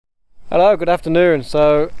Hello, good afternoon.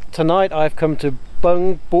 So tonight I've come to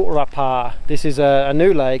Bungburapha. This is a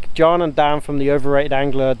new lake. John and Dan from the Overrated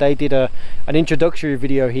Angler, they did an introductory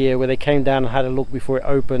video here where they came down and had a look before it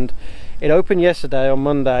opened. It opened yesterday on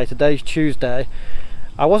Monday. Today's Tuesday.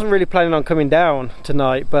 I wasn't really planning on coming down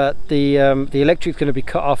tonight, but the electric's going to be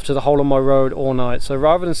cut off to the whole of my road all night. So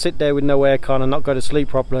rather than sit there with no aircon and not go to sleep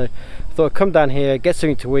properly, I thought I'd come down here, get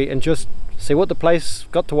something to eat and just see what the place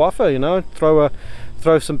got to offer, you know,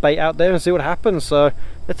 throw some bait out there and see what happens. So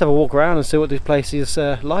let's have a walk around and see what this place is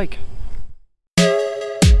like.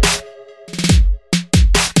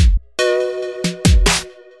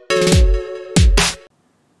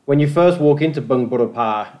 When you first walk into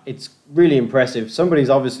Bungburapha, it's really impressive. Somebody's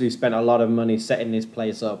obviously spent a lot of money setting this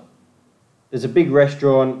place up. There's a big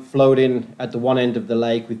restaurant floating at the one end of the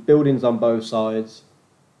lake with buildings on both sides.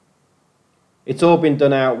 It's all been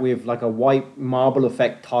done out with like a white marble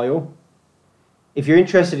effect tile. If you're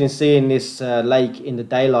interested in seeing this lake in the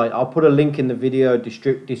daylight, I'll put a link in the video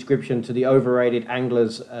description to the Overrated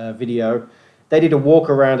Anglers video. They did a walk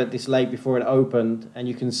around at this lake before it opened, and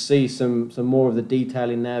you can see some more of the detail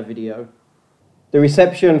in their video. The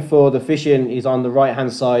reception for the fishing is on the right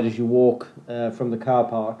hand side as you walk from the car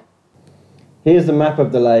park. Here's the map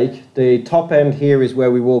of the lake. The top end here is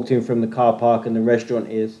where we walked in from the car park and the restaurant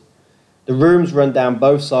is. The rooms run down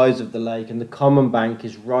both sides of the lake and the common bank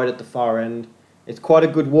is right at the far end. It's quite a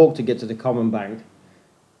good walk to get to the common bank.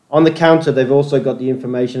 On the counter they've also got the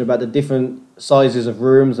information about the different sizes of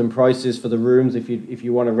rooms and prices for the rooms if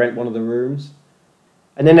you want to rent one of the rooms.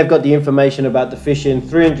 And then they've got the information about the fishing,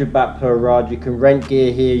 300 baht per rod. You can rent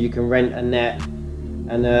gear here, you can rent a net,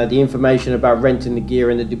 and the information about renting the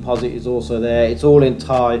gear and the deposit is also there. It's all in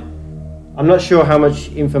Thai. I'm not sure how much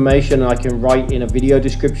information I can write in a video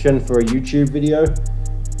description for a YouTube video.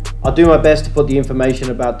 I'll do my best to put the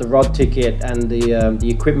information about the rod ticket and the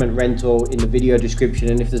equipment rental in the video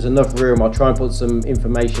description, and if there's enough room I'll try and put some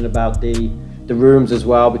information about the rooms as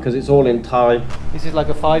well, because it's all in Thai. This is like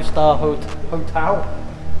a 5-star hotel,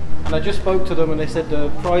 and I just spoke to them and they said the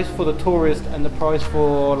price for the tourist and the price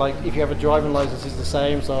for like if you have a driving license is the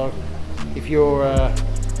same. So if you're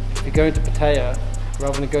going to Pattaya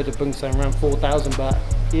rather than go to Bung Sam, around 4,000 baht.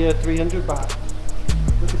 Here 300 baht.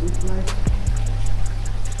 Look at this place.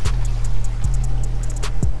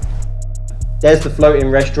 There's the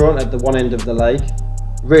floating restaurant at the one end of the lake.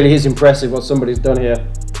 Really is impressive what somebody's done here.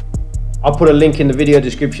 I'll put a link in the video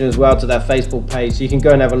description as well to that Facebook page, so you can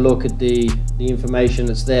go and have a look at the information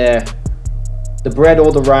that's there. The bread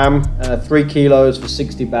or the ram, 3 kilos for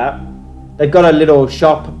 60 baht. They've got a little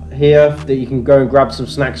shop here that you can go and grab some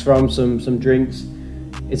snacks from, some drinks.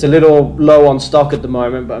 It's a little low on stock at the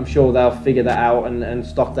moment, but I'm sure they'll figure that out and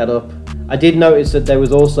stock that up. I did notice that there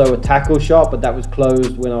was also a tackle shop, but that was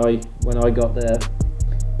closed when I got there.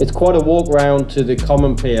 It's quite a walk round to the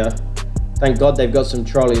common pier. Thank God they've got some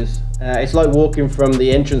trolleys. It's like walking from the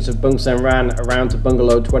entrance of Bung San Ran around to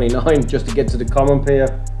Bungalow 29 just to get to the common pier.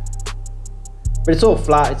 But it's all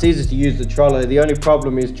flat, it's easy to use the trolley. The only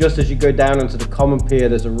problem is just as you go down onto the common pier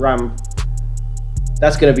there's a ramp.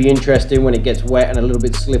 That's going to be interesting when it gets wet and a little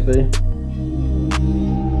bit slippy.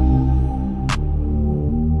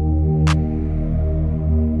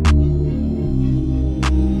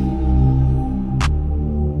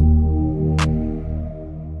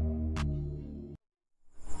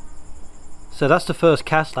 So that's the first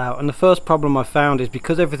cast out, and the first problem I found is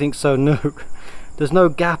because everything's so new, there's no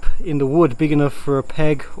gap in the wood big enough for a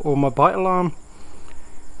peg or my bite alarm.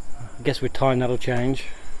 I guess with time that'll change.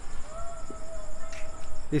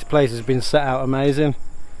 This place has been set out amazing.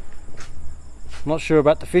 I'm not sure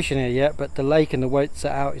about the fishing here yet, but the lake and the way it's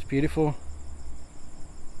set out is beautiful.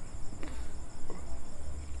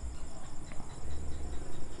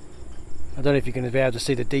 I don't know if you're going to be able to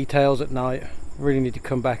see the details at night. I really need to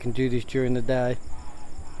come back and do this during the day,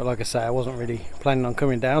 but like I say, I wasn't really planning on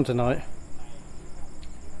coming down tonight.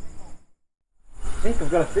 I think I've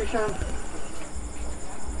got a fish on.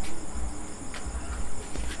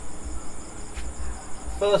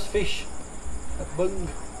 First fish at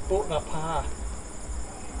Bungburapha.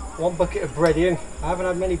 1 bucket of bread in. I haven't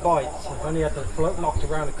had many bites. I've only had the float knocked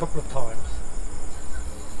around a couple of times.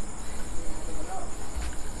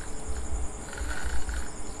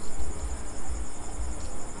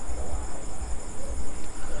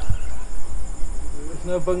 There's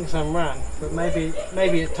no Bung Sam Ran, but maybe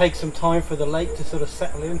it takes some time for the lake to sort of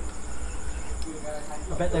settle in.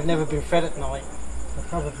 I bet they've never been fed at night. They're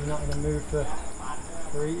probably not in the mood for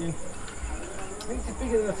eating. I think it's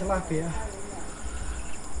bigger than a tilapia.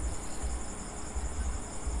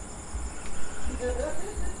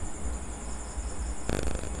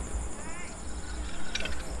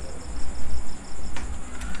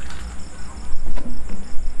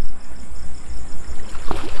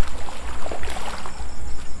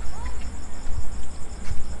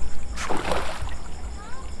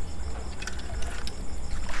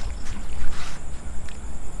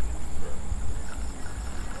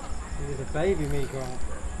 baby Mekong.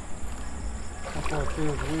 That's why it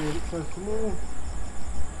feels really so small.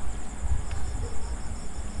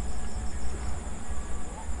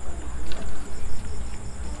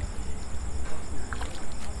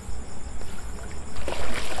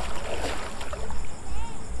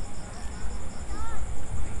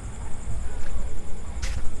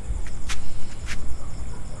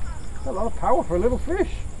 A lot of power for a little fish.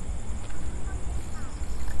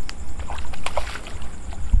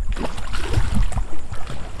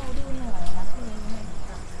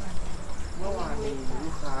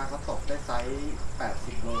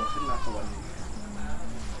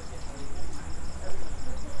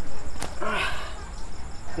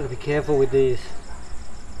 Gotta be careful with these.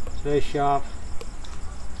 It's very sharp.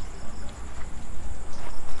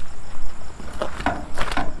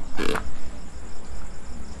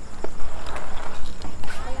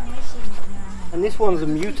 And this one's a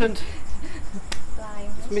mutant.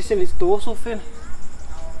 It's missing its dorsal fin.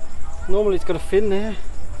 Normally it's got a fin there.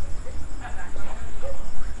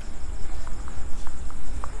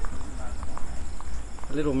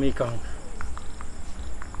 A little Mekong.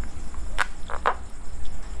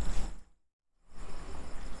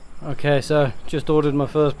 Okay, so just ordered my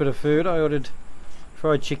first bit of food. I ordered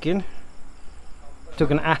fried chicken.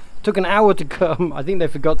 Took an hour to come. I think they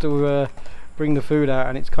forgot to bring the food out,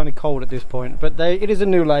 and it's kind of cold at this point. But it is a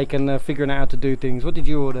new lake, and they're figuring out how to do things. What did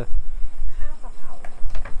you order?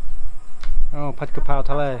 Oh, pad kapow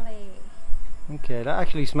thale. Okay, that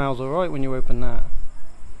actually smells alright when you open that.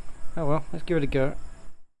 Oh well, let's give it a go.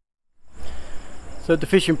 So at the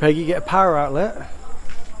fishing peg you get a power outlet,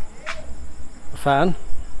 a fan,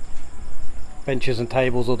 benches and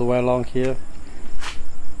tables all the way along here.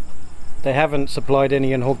 They haven't supplied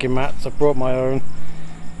any unhooking mats. I brought my own.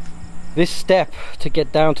 This step to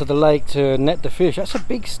get down to the lake to net the fish, that's a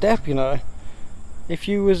big step, you know. If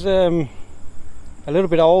you was a little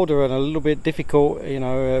bit older and a little bit difficult, you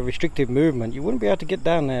know, restrictive movement, you wouldn't be able to get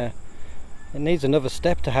down there. It needs another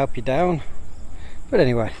step to help you down. But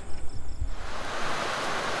anyway.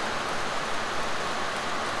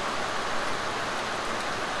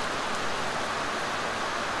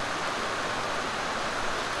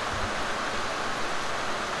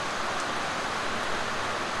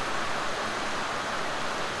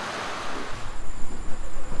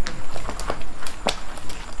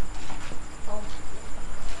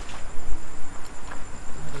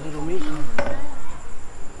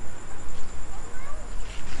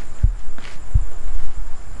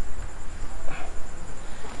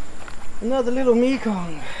 Another little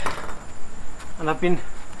Mekong, and I've been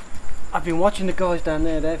watching the guys down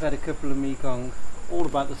there. They've had a couple of Mekong, all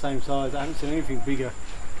about the same size. I haven't seen anything bigger.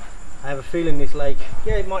 I have a feeling this lake,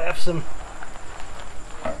 yeah, it might have some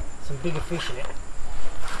bigger fish in it.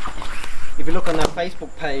 If you look on their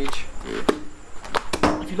Facebook page,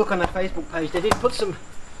 they did put some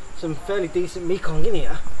fairly decent Mekong in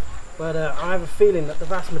here, but I have a feeling that the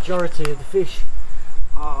vast majority of the fish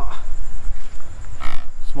are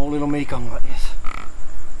small little Mekong like this.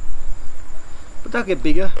 But they'll get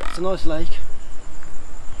bigger. It's a nice lake.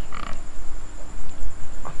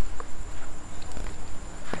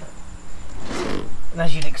 And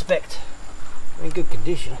as you'd expect, they're in good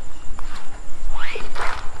condition.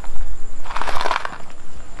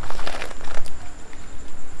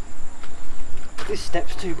 This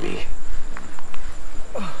step's too big.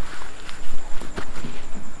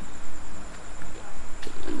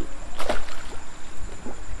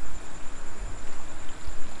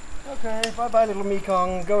 Okay, bye bye little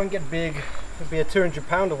Mekong, go and get big. It'll be a 200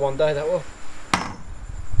 pounder one day, that will.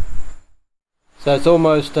 So it's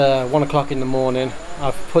almost 1 o'clock in the morning.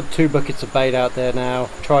 I've put 2 buckets of bait out there now,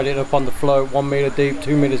 tried it up on the float, 1 meter deep,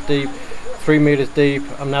 2 meters deep, 3 meters deep.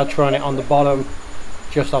 I'm now trying it on the bottom,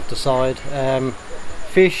 just off the side.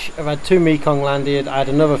 Fish, I've had 2 Mekong landed. I had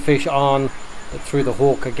another fish on through the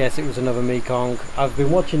hook, I guess it was another Mekong. I've been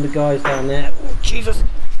watching the guys down there. Oh, Jesus!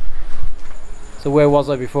 So where was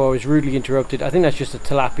I before? I was rudely interrupted. I think that's just a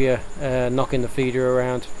tilapia knocking the feeder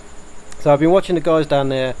around. So I've been watching the guys down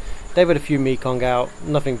there. They've had a few Mekong out,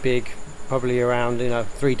 nothing big, probably around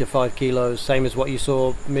 3 to 5 kilos, same as what you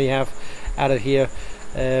saw me have out of here.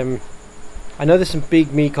 I know there's some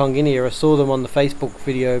big Mekong in here. I saw them on the Facebook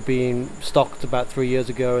video being stocked about 3 years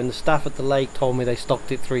ago, and the staff at the lake told me they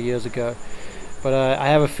stocked it 3 years ago. But I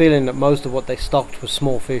have a feeling that most of what they stocked was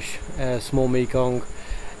small fish, small Mekong.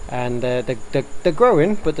 And they're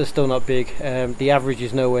growing, but they're still not big. The average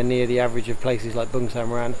is nowhere near the average of places like Bung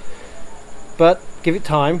Samran. But give it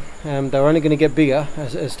time. They're only going to get bigger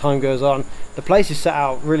as time goes on. The place is set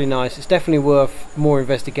out really nice. It's definitely worth more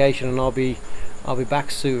investigation, and I'll be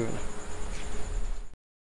back soon.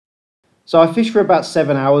 So I fished for about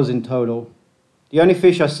 7 hours in total. The only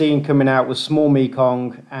fish I seen coming out was small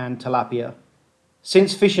mekong and tilapia.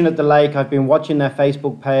 Since fishing at the lake, I've been watching their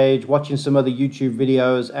Facebook page, watching some other YouTube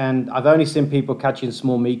videos, and I've only seen people catching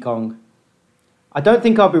small mekong. I don't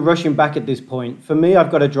think I'll be rushing back at this point. For me, I've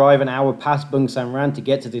got to drive an hour past Bung Samran to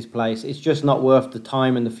get to this place. It's just not worth the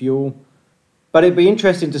time and the fuel. But it'd be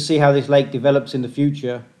interesting to see how this lake develops in the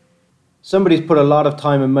future. Somebody's put a lot of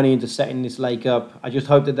time and money into setting this lake up. I just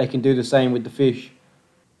hope that they can do the same with the fish.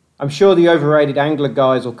 I'm sure the overrated angler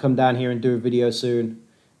guys will come down here and do a video soon.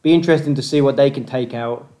 Be interesting to see what they can take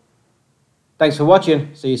out. Thanks for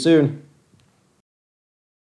watching. See you soon.